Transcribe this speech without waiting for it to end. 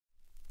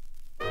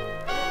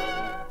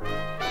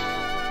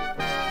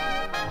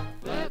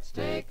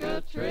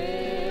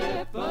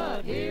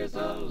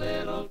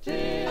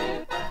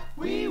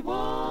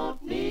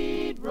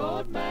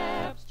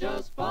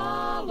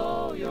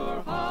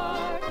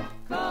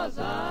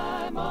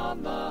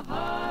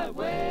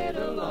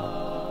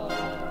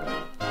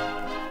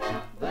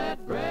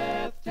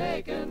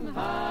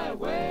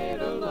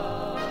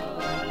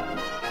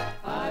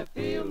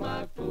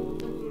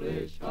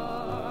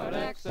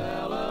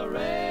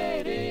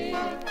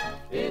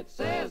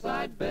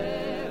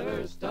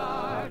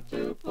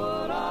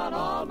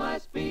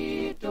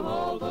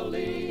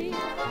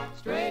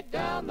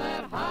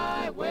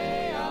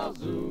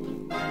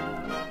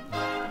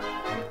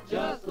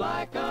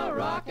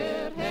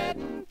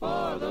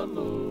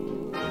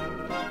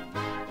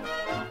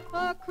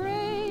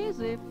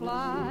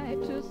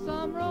to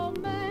some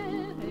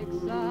romantic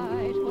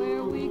site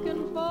where we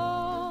can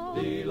fall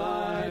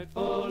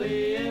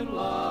delightfully in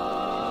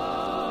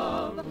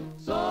love.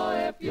 So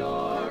if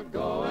you're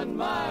going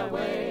my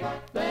way,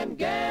 then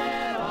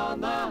get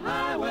on the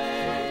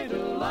highway to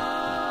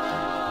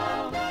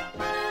love.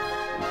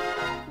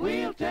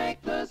 We'll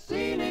take the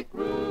scenic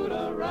route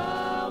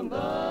around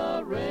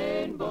the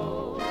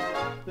rainbow.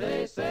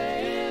 They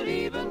say it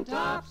even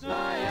tops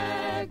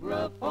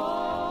Niagara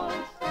Falls.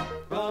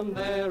 From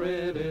there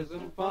it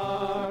isn't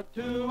far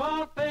to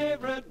our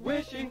favorite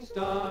wishing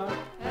star,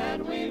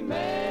 and we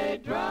may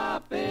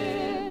drop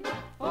in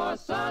for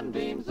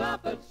sunbeams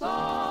up at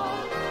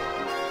Saul.